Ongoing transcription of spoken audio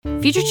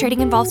Future trading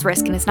involves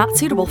risk and is not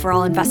suitable for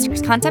all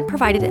investors. Content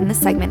provided in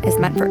this segment is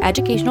meant for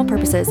educational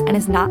purposes and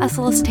is not a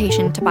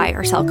solicitation to buy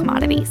or sell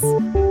commodities.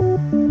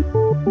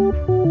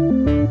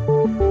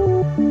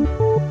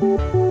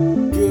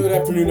 Good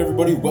afternoon,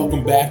 everybody.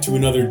 Welcome back to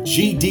another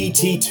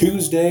GDT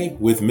Tuesday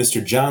with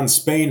Mr. Jon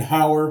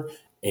Spainhour,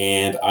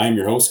 and I'm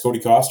your host, Cody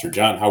Coster.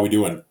 John, how we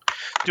doing?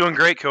 Doing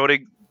great,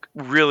 Cody.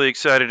 Really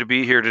excited to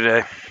be here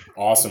today.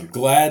 Awesome.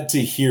 Glad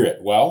to hear it.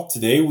 Well,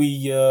 today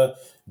we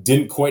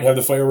didn't quite have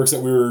the fireworks that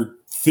we were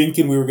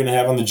thinking we were going to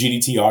have on the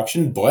GDT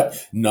auction,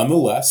 but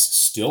nonetheless,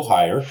 still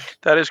higher.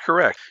 That is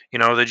correct. The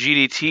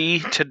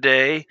GDT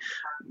today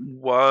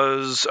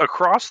was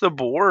across the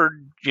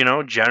board,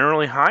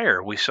 generally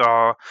higher. We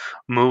saw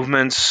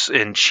movements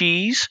in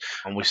cheese,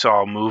 and we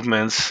saw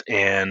movements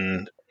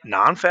in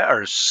non-fat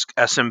or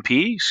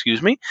SMP,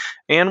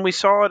 and we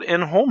saw it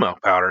in whole milk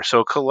powder.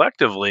 So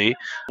collectively,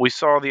 we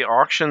saw the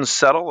auction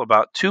settle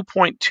about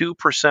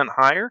 2.2%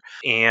 higher,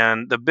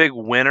 and the big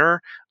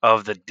winner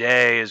of the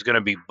day is going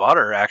to be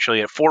butter,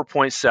 actually at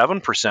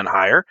 4.7%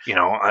 higher,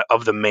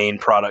 of the main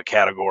product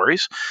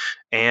categories.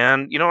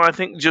 And, I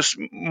think just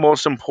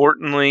most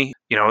importantly,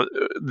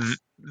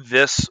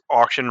 this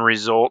auction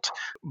result,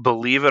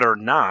 believe it or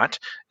not,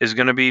 is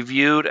going to be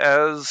viewed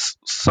as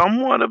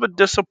somewhat of a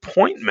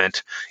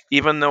disappointment,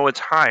 even though it's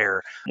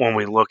higher when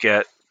we look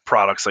at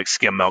products like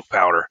skim milk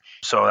powder.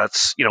 So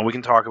that's, we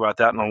can talk about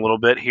that in a little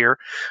bit here.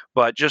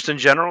 But just in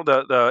general,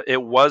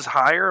 it was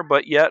higher,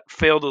 but yet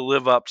failed to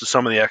live up to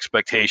some of the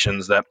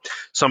expectations that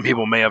some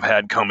people may have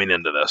had coming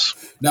into this.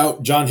 Now,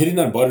 John, hitting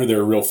on butter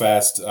there real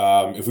fast.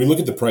 If we look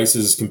at the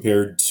prices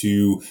compared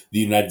to the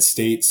United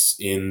States,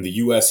 in the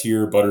U.S.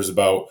 here, butter's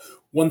about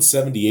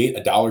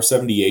 $1.78,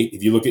 $1.78.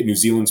 If you look at New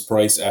Zealand's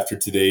price after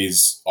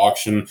today's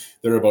auction,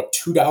 they're about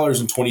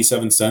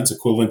 $2.27,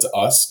 equivalent to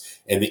us.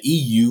 And the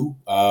EU,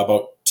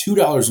 about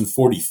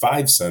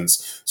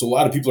 $2.45. So a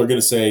lot of people are going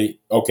to say,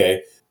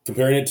 okay,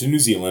 comparing it to New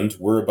Zealand,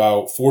 we're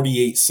about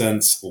 48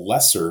 cents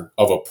lesser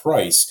of a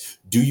price.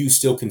 Do you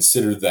still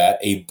consider that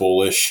a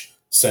bullish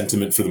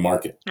sentiment for the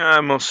market?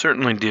 I most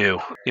certainly do.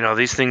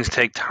 These things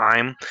take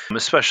time,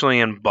 especially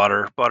in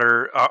butter.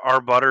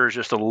 Our butter is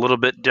just a little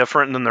bit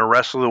different than the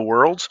rest of the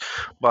world's,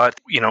 but,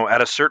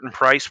 at a certain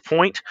price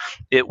point,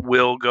 it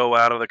will go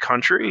out of the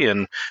country.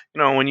 And,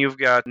 when you've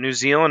got New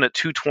Zealand at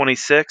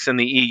 226 and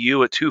the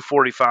EU at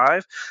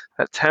 245,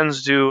 that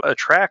tends to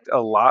attract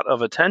a lot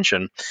of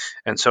attention.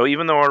 And so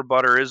even though our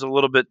butter is a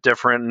little bit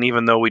different, and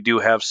even though we do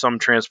have some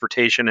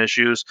transportation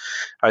issues,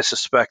 I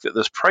suspect that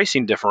this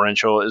pricing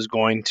differential is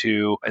going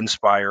to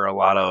inspire a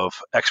lot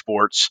of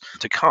exports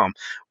to come.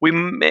 We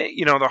may,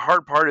 the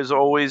hard part is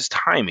always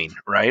timing,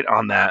 right,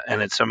 on that.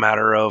 And it's a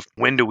matter of,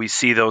 when do we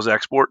see those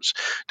exports?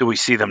 Do we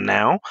see them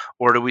now,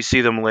 or do we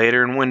see them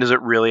later? And when does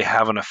it really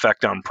have an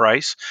effect on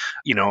price?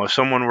 If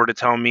someone were to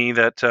tell me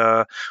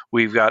that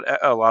we've got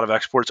a lot of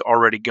exports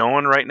already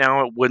going right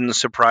now, it wouldn't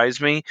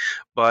surprise me.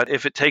 But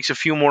if it takes a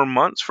few more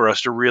months for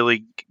us to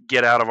really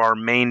get out of our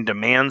main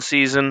demand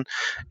season,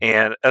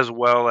 and as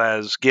well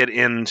as get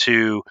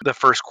into the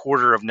first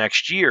quarter of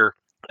next year,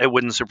 it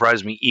wouldn't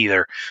surprise me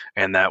either,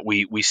 and that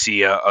we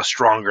see a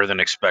stronger than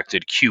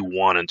expected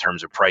Q1 in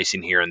terms of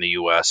pricing here in the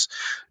U.S.,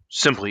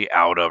 simply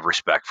out of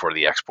respect for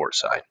the export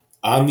side.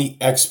 On the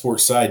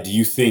export side, do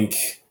you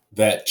think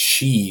that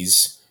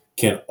cheese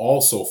can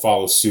also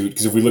follow suit?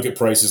 Because if we look at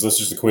prices, let's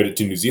just equate it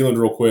to New Zealand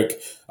real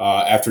quick.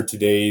 After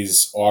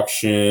today's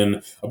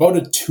auction, about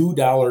a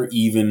 $2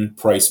 even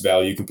price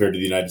value compared to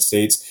the United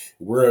States.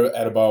 We're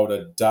at about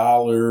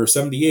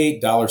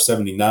 $1.78,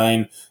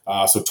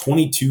 $1.79, so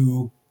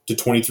 22 to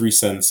 23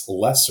 cents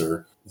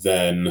lesser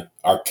than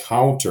our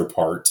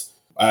counterpart.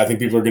 I think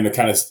people are going to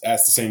kind of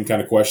ask the same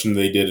kind of question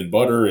they did in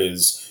butter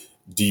is,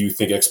 do you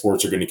think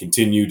exports are going to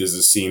continue? Does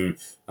this seem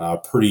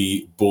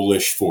pretty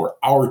bullish for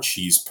our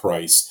cheese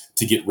price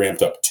to get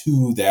ramped up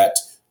to that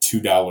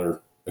 $2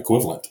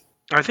 equivalent?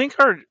 I think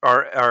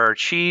our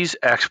cheese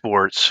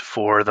exports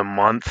for the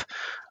month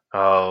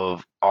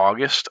of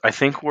August, I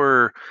think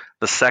we're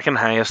the second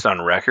highest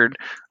on record.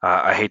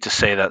 I hate to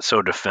say that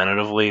so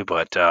definitively,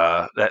 but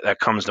that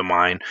comes to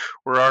mind.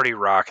 We're already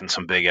rocking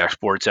some big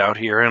exports out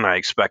here, and I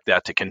expect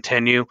that to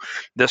continue.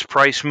 This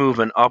price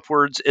movement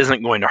upwards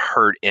isn't going to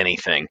hurt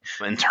anything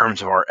in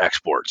terms of our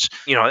exports.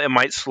 It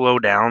might slow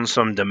down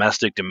some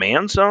domestic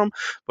demand some,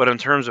 but in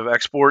terms of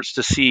exports,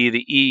 to see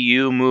the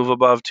EU move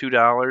above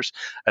 $2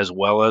 as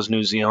well as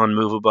New Zealand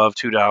move above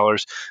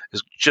 $2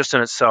 is just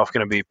in itself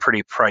going to be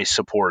pretty price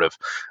supportive.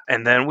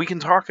 And then we can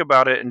talk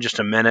about it in just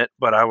a minute,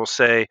 but I will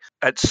say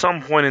at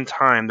some point in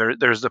time,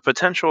 there's the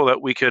potential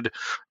that we could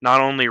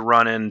not only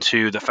run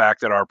into the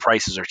fact that our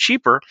prices are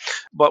cheaper,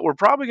 but we're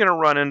probably going to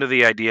run into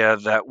the idea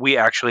that we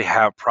actually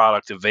have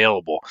product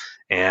available.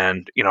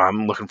 And,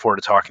 I'm looking forward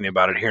to talking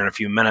about it here in a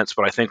few minutes,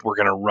 but I think we're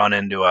going to run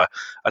into a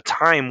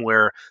time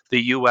where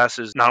the U.S.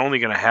 is not only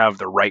going to have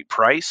the right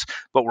price,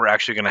 but we're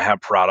actually going to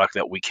have product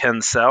that we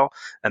can sell.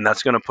 And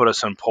that's going to put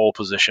us in pole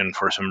position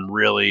for some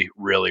really,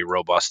 really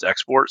robust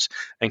exports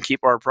and keep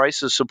our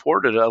prices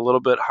supported a little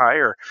bit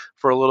higher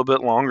for a little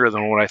bit longer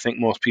than what I think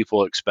most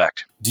people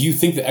expect. Do you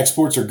think the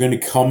exports are going to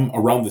come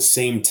around the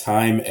same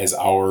time as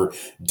our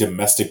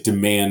domestic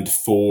demand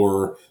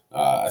for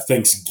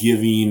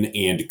Thanksgiving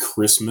and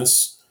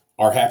Christmas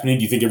are happening?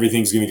 Do you think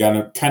everything's going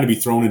to kind of be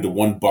thrown into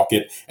one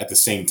bucket at the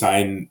same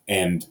time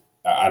and,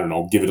 I don't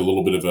know, give it a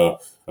little bit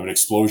of an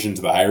explosion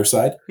to the higher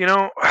side?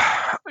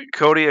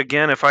 Cody,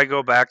 again, if I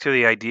go back to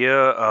the idea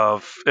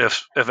of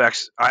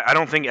I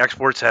don't think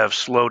exports have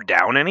slowed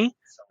down any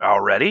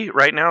already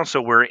right now.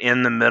 So we're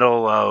in the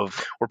middle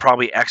of, we're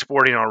probably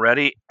exporting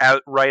already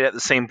right at the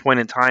same point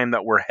in time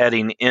that we're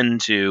heading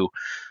into,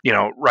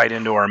 right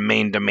into our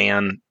main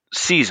demand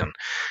season.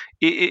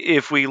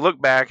 If we look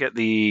back at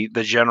the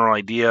general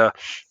idea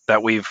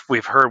that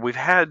we've heard, we've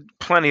had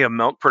plenty of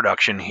milk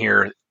production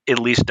here, at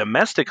least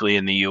domestically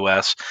in the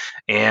U.S.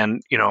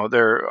 And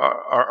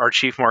our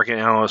chief market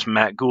analyst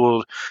Matt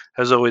Gould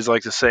has always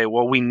liked to say,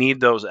 well, we need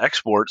those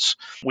exports.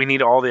 We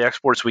need all the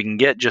exports we can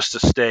get just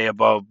to stay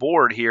above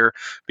board here,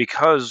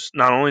 because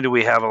not only do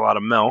we have a lot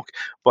of milk,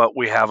 but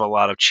we have a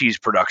lot of cheese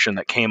production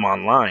that came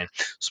online,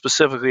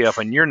 specifically up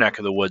in your neck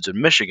of the woods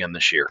in Michigan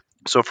this year.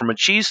 So from a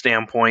cheese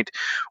standpoint,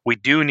 we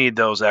do need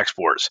those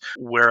exports.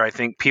 Where I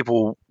think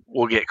people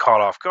will get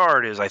caught off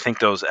guard is I think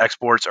those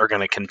exports are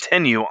going to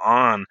continue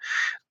on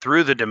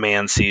through the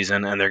demand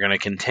season, and they're going to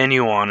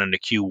continue on into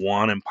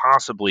Q1 and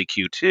possibly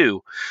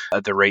Q2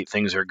 at the rate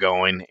things are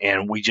going.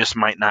 And we just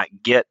might not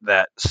get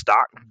that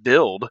stock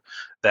build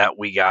that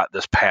we got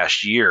this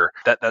past year,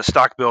 that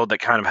stock build that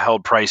kind of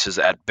held prices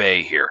at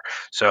bay here.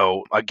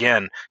 So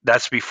again,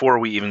 that's before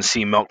we even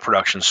see milk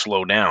production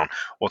slow down.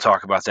 We'll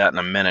talk about that in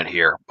a minute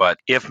here. But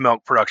if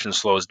milk production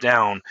slows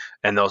down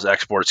and those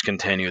exports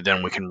continue,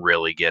 then we can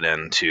really get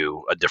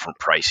into a different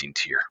pricing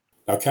tier.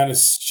 Now, kind of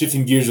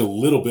shifting gears a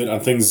little bit on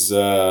things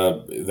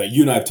that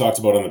you and I have talked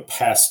about on the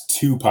past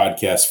two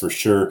podcasts for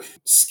sure,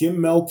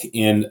 skim milk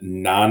and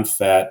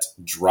non-fat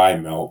dry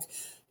milk.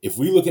 If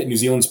we look at New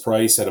Zealand's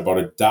price at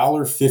about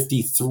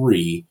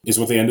 $1.53 is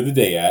what they ended the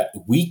day at.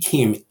 We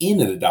came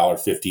in at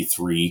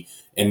 $1.53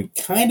 and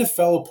kind of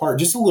fell apart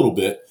just a little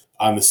bit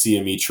on the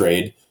CME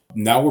trade.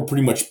 Now we're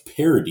pretty much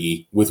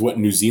parity with what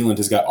New Zealand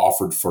has got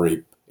offered for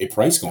a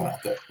price going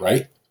out there,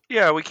 right?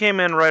 Yeah, we came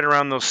in right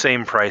around those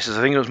same prices.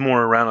 I think it was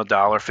more around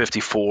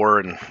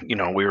 $1.54,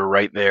 and we were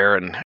right there.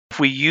 And if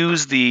we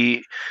use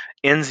the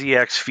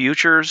NZX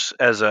futures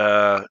as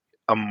a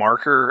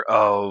marker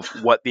of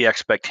what the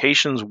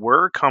expectations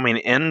were coming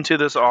into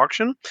this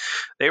auction,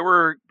 they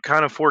were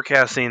kind of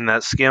forecasting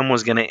that skim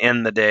was going to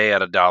end the day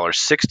at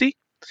 $1.60,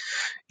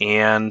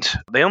 and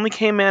they only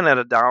came in at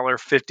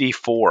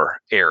 $1.54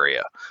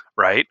 area,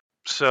 right?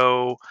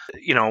 So,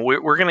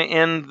 we're going to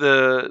end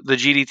the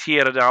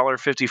GDT at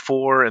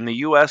 $1.54, and the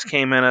U.S.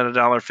 came in at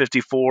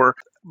 $1.54.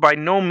 By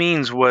no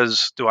means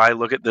do I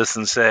look at this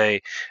and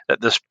say that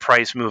this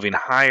price moving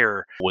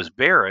higher was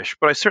bearish,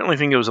 but I certainly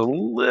think it was a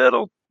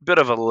little bit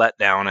of a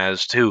letdown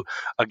as to,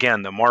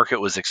 again, the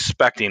market was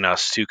expecting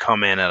us to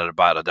come in at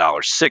about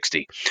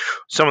 $1.60.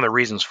 Some of the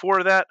reasons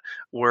for that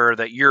were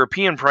that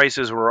European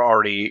prices were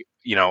already,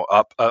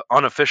 up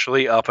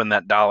unofficially up in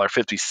that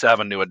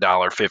 $1.57 to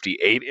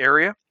 $1.58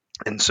 area.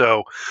 And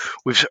so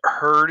we've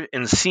heard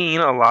and seen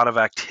a lot of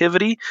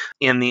activity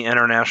in the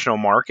international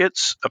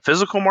markets,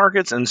 physical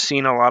markets, and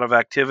seen a lot of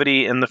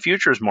activity in the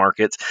futures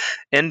markets,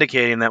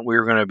 indicating that we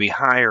were going to be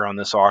higher on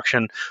this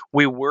auction.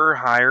 We were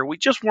higher. We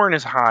just weren't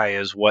as high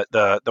as what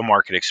the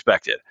market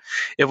expected.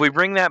 If we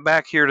bring that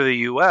back here to the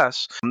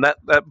U.S.,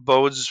 that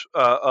bodes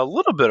a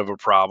little bit of a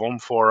problem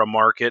for a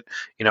market,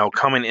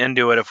 coming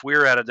into it. If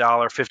we're at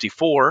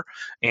 $1.54,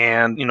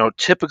 and,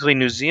 typically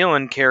New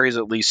Zealand carries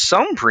at least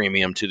some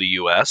premium to the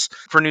U.S.,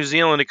 for New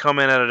Zealand to come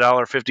in at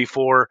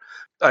 $1.54,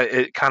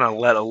 it kind of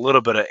let a little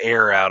bit of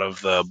air out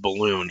of the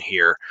balloon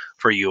here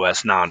for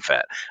U.S.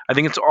 non-fat. I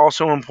think it's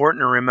also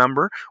important to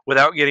remember,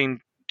 without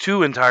getting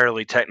too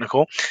entirely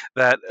technical,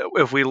 that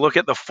if we look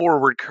at the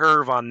forward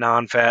curve on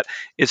non-fat,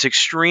 it's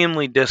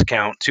extremely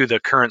discount to the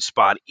current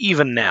spot,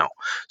 even now.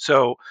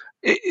 So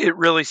it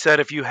really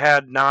said if you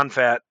had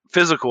non-fat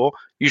physical,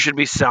 you should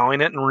be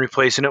selling it and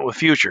replacing it with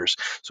futures.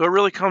 So it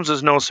really comes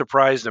as no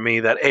surprise to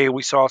me that,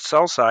 we saw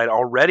sell side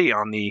already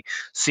on the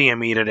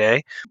CME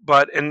today,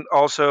 and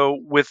also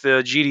with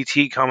the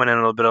GDT coming in a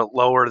little bit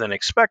lower than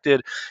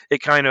expected,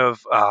 it kind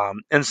of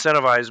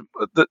incentivized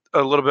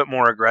a little bit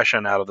more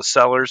aggression out of the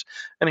sellers.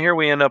 And here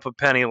we end up a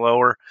penny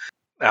lower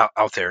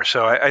out there.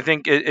 So I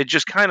think it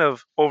just kind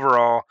of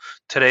overall,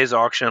 today's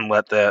auction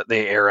let the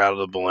air out of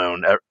the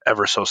balloon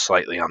ever so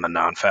slightly on the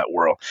non-fat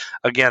world.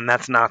 Again,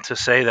 that's not to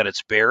say that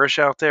it's bearish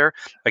out there.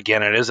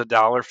 Again, it is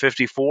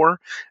 $1.54.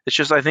 It's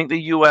just I think the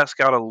U.S.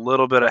 got a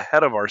little bit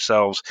ahead of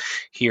ourselves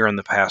here in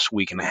the past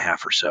week and a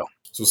half or so.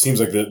 So it seems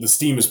like the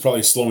steam is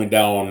probably slowing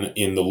down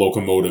in the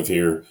locomotive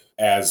here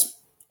as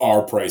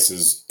our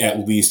prices,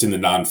 at least in the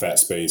non-fat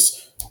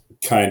space,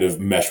 kind of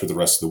mesh with the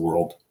rest of the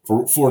world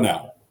for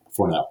now.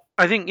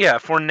 I think, yeah,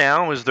 for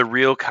now is the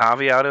real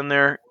caveat in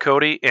there,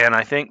 Cody. And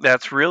I think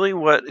that's really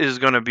what is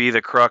going to be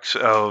the crux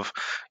of,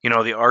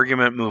 the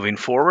argument moving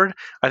forward.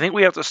 I think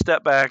we have to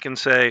step back and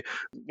say,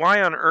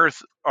 why on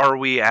earth are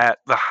we at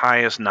the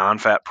highest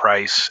non-fat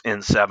price in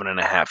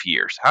 7.5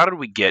 years? How did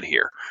we get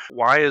here?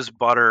 Why is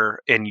butter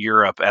in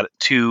Europe at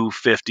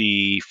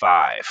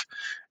 2.55?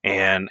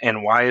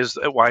 And why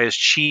is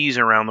cheese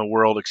around the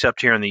world,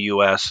 except here in the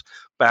U.S.,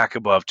 back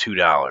above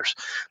 $2?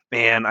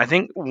 And I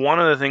think one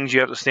of the things you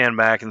have to stand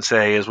back and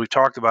say is, we've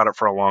talked about it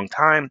for a long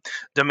time,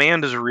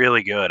 demand is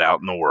really good out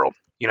in the world.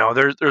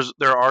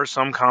 There are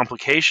some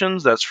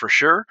complications, that's for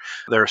sure.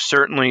 There are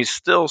certainly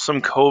still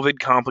some COVID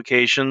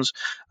complications,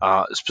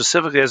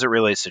 specifically as it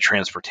relates to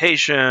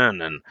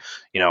transportation, and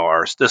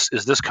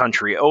is this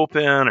country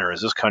open, or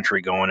is this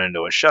country going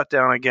into a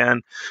shutdown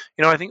again?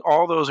 I think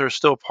all those are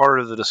still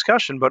part of the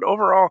discussion, but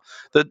overall,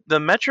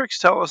 the metrics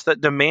tell us that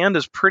demand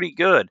is pretty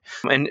good,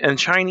 and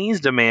Chinese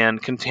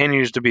demand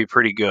continues to be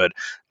pretty good,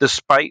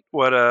 despite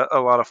what a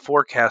lot of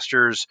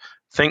forecasters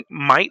think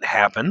might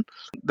happen.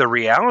 The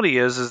reality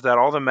is that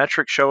all the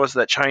metrics show us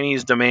that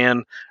Chinese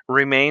demand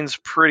remains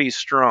pretty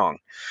strong.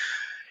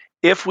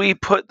 If we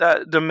put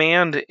that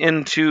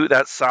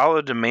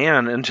solid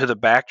demand into the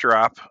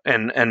backdrop,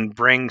 and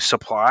bring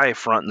supply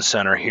front and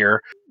center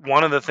here,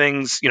 one of the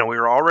things, we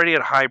were already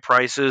at high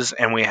prices,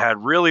 and we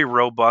had really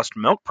robust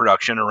milk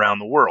production around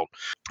the world.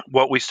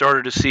 What we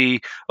started to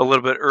see a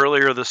little bit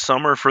earlier this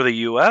summer for the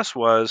U.S.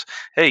 was,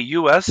 hey,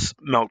 U.S.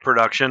 milk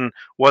production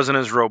wasn't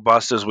as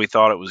robust as we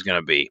thought it was going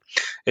to be.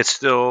 It's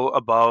still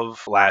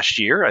above last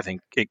year. I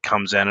think it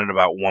comes in at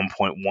about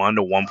 1.1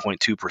 to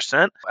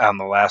 1.2% on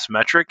the last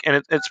metric,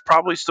 and it's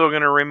probably still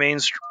going to remain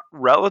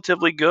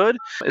relatively good,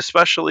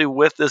 especially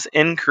with this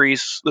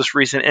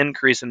recent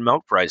increase in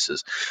milk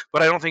prices.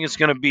 But I don't think it's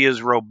going to be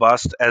as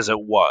robust as it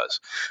was.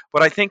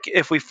 But I think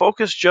if we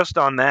focus just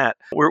on that,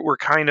 we're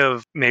kind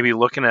of maybe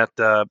looking at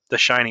the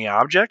shiny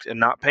object and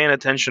not paying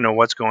attention to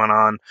what's going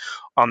on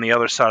the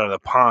other side of the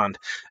pond.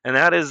 And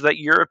that is that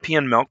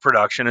European milk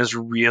production is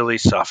really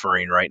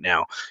suffering right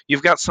now.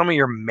 You've got some of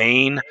your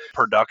main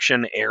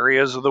production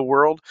areas of the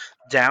world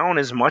down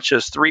as much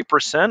as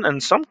 3%, and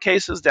in some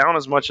cases down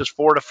as much as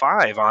 4 to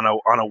 5 on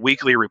a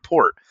weekly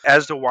report.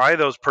 As to why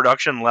those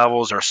production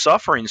levels are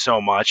suffering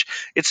so much,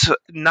 it's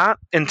not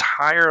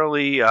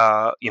entirely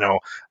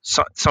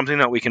something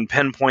that we can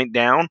pinpoint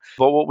down,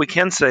 but what we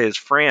can say is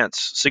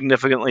France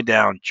significantly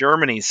down,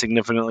 Germany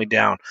significantly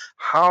down,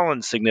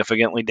 Holland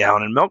significantly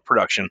down in milk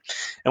production,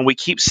 and we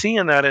keep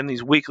seeing that in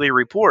these weekly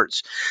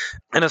reports.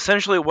 And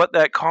essentially what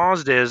that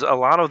caused is a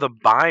lot of the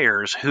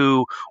buyers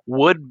who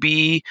would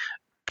be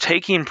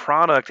taking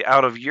product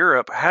out of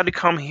Europe had to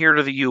come here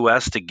to the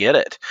U.S. to get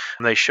it.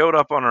 And they showed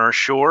up on our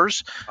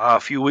shores a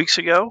few weeks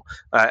ago,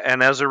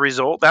 and as a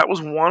result, that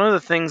was one of the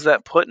things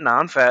that put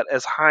non-fat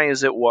as high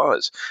as it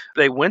was.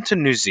 They went to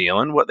New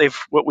Zealand. What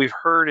we've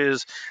heard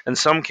is, in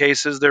some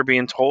cases, they're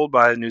being told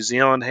by New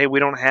Zealand, "Hey, we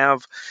don't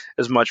have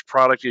as much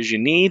product as you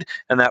need,"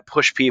 and that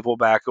pushed people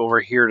back over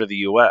here to the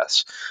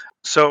U.S.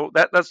 So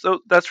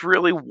that's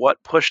really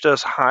what pushed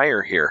us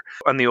higher here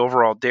on the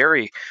overall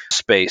dairy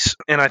space.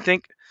 And I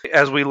think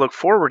as we look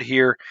forward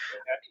here,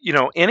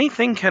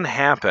 anything can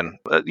happen.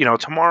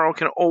 Tomorrow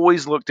can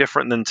always look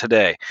different than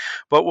today.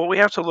 But what we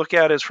have to look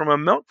at is, from a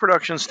milk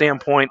production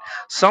standpoint,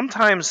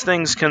 sometimes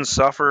things can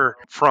suffer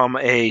from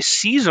a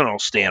seasonal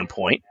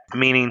standpoint,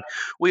 meaning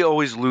we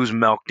always lose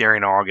milk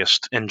during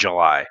August and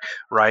July,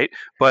 right?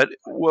 But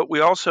what we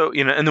also,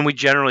 and then we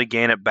generally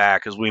gain it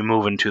back as we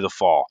move into the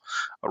fall,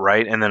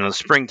 right? And then in the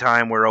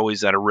springtime, we're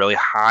always at a really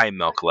high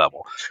milk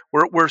level.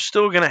 We're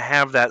still going to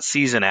have that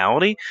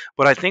seasonality,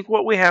 but I think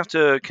what we have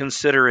to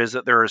consider is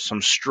that there are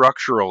some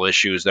structural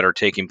issues that are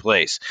taking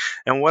place.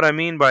 And what I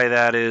mean by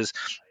that is,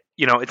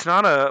 it's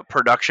not a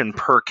production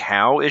per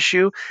cow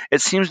issue.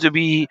 It seems to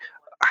be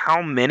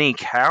how many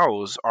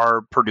cows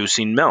are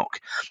producing milk.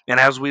 And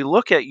as we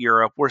look at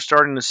Europe, we're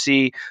starting to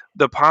see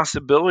the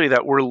possibility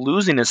that we're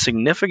losing a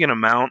significant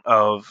amount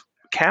of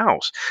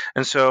cows.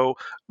 And so,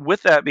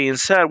 with that being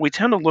said, we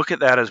tend to look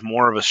at that as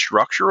more of a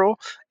structural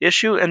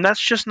issue, and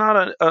that's just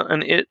not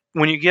an it.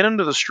 When you get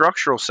into the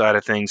structural side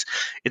of things,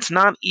 it's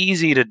not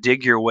easy to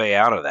dig your way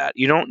out of that.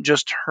 You don't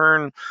just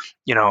turn,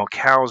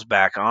 cows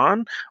back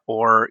on,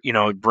 or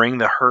bring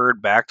the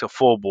herd back to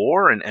full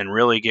bore and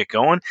really get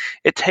going.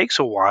 It takes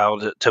a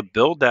while to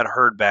build that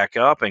herd back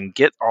up and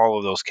get all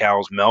of those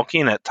cows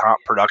milking at top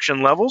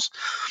production levels.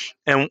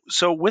 And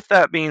so, with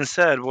that being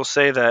said, we'll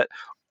say that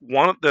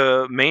one of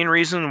the main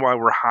reasons why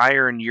we're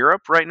higher in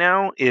Europe right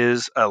now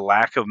is a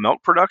lack of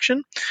milk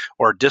production,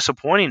 or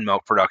disappointing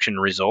milk production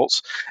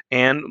results.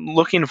 And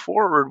looking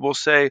forward, we'll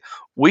say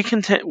we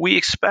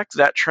expect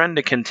that trend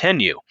to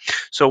continue.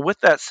 So with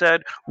that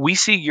said, we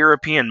see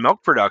European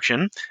milk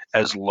production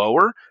as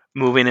lower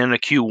moving into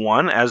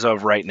Q1, as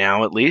of right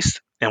now at least.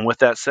 And with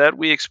that said,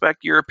 we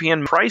expect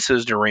European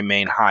prices to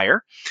remain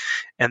higher.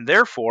 And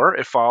therefore,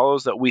 it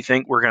follows that we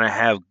think we're going to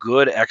have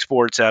good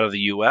exports out of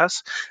the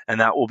U.S.,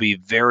 and that will be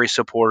very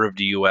supportive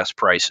to U.S.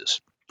 prices.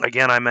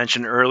 Again, I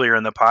mentioned earlier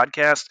in the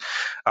podcast,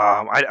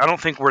 I don't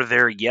think we're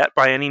there yet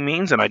by any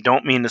means, and I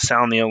don't mean to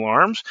sound the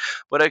alarms,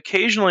 but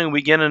occasionally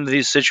we get into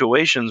these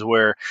situations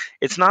where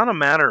it's not a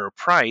matter of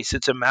price,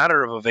 it's a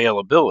matter of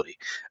availability.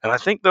 And I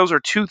think those are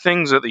two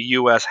things that the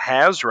U.S.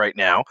 has right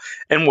now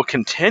and will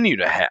continue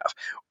to have.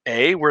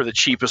 We're the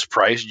cheapest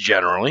price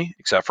generally,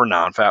 except for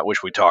non-fat,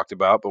 which we talked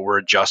about, but we're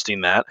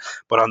adjusting that.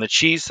 But on the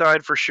cheese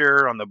side for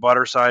sure, on the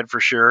butter side for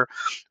sure,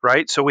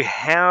 right? So we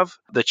have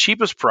the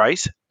cheapest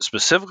price,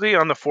 specifically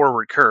on the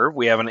forward curve.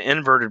 We have an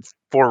inverted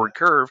forward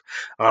curve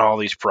on all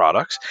these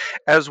products,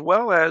 as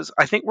well as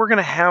I think we're going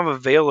to have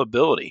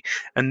availability.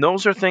 And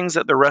those are things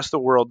that the rest of the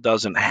world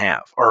doesn't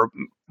have, or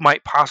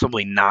might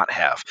possibly not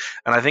have.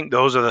 And I think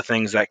those are the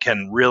things that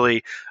can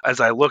really, as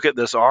I look at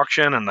this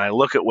auction and I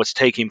look at what's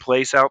taking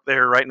place out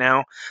there right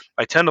now,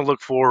 I tend to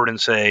look forward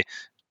and say,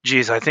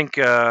 geez, I think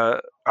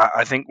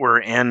we're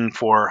in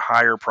for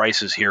higher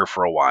prices here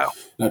for a while.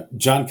 Now,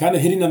 John, kind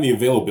of hitting on the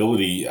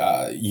availability,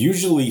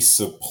 usually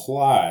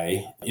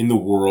supply in the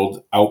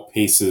world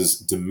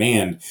outpaces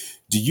demand.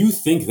 Do you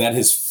think that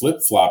has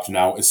flip-flopped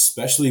now,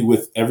 especially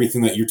with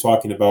everything that you're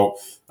talking about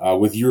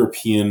with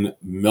European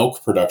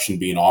milk production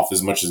being off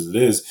as much as it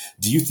is?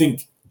 Do you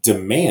think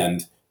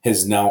demand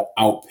has now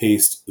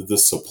outpaced the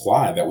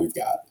supply that we've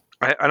got?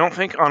 I don't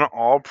think on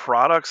all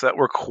products that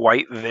we're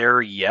quite there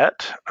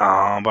yet,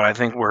 but I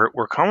think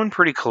we're coming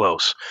pretty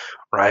close,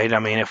 right? I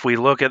mean, if we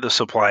look at the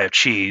supply of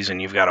cheese, and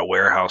you've got a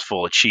warehouse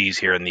full of cheese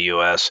here in the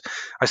U.S.,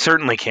 I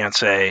certainly can't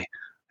say,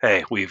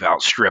 hey, we've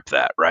outstripped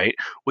that, right?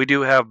 We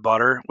do have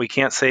butter. We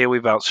can't say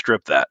we've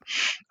outstripped that.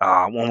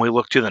 When we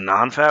look to the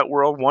non-fat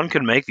world, one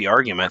could make the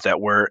argument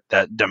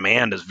that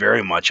demand is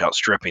very much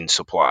outstripping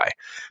supply.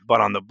 But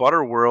on the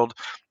butter world,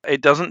 it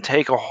doesn't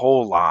take a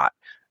whole lot.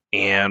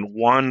 And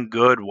one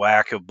good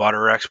whack of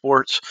butter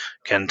exports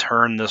can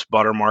turn this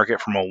butter market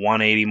from a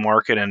 180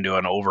 market into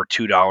an over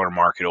 $2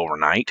 market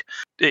overnight.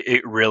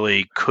 It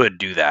really could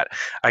do that.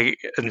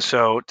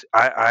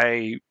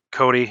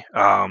 Cody,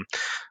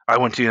 I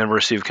went to the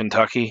University of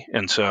Kentucky,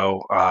 and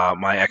so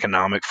my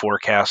economic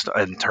forecast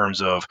in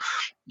terms of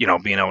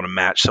being able to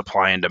match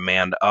supply and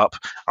demand up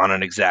on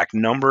an exact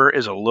number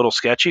is a little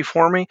sketchy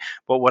for me.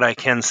 But what I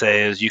can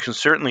say is you can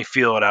certainly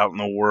feel it out in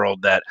the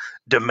world that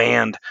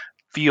demand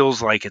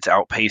feels like it's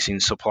outpacing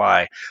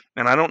supply.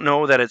 And I don't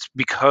know that it's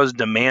because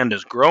demand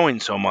is growing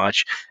so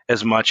much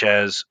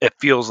as it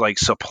feels like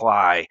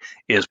supply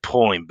is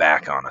pulling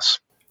back on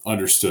us.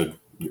 Understood.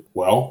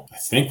 Well, I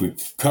think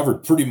we've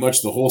covered pretty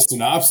much the whole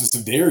synopsis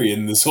of dairy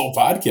in this whole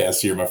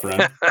podcast here, my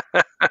friend.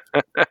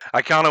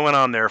 I kind of went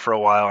on there for a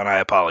while, and I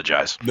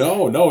apologize.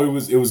 No,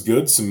 it was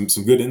good. Some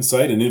good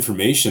insight and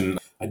information.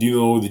 I do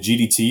know the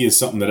GDT is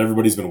something that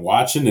everybody's been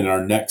watching, and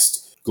our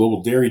next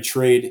global dairy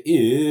trade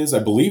is, I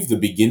believe, the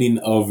beginning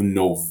of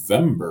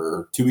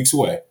November, 2 weeks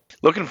away.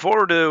 Looking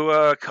forward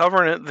to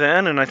covering it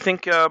then, and I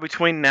think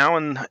between now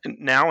and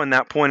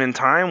that point in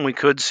time, we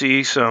could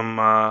see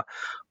some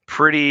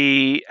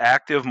pretty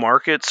active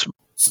markets.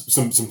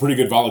 Some pretty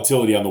good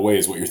volatility on the way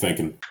is what you're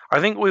thinking. I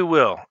think we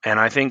will, and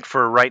I think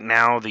for right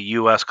now, the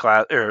U.S.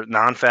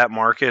 non-fat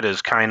market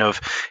has kind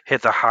of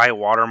hit the high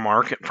water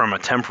mark from a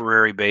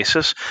temporary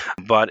basis.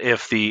 But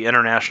if the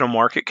international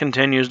market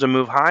continues to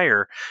move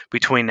higher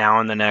between now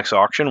and the next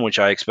auction, which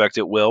I expect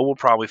it will, we'll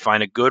probably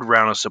find a good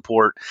round of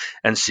support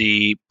and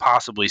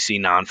possibly see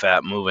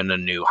non-fat move into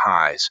new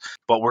highs.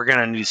 But we're going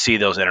to need to see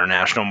those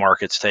international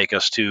markets take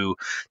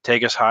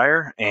us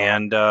higher,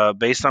 and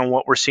based on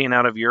what we're seeing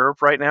out of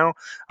Europe right now,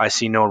 I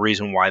see no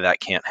reason why that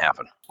can't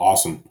happen.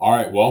 Awesome. All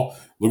right. Well,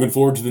 looking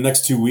forward to the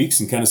next 2 weeks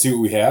and kind of see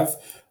what we have.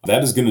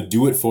 That is going to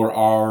do it for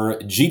our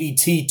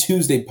GDT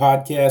Tuesday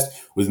podcast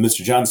with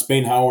Mr. Jon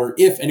Spainhour.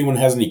 If anyone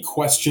has any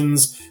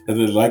questions that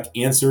they'd like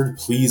answered,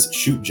 please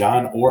shoot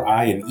John or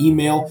I an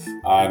email,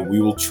 and we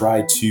will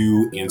try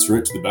to answer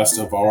it to the best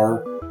of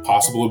our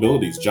possible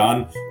abilities.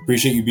 John,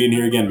 appreciate you being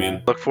here again,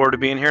 man. Look forward to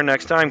being here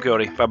next time,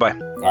 Cody. Bye-bye.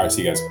 All right.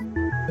 See you guys.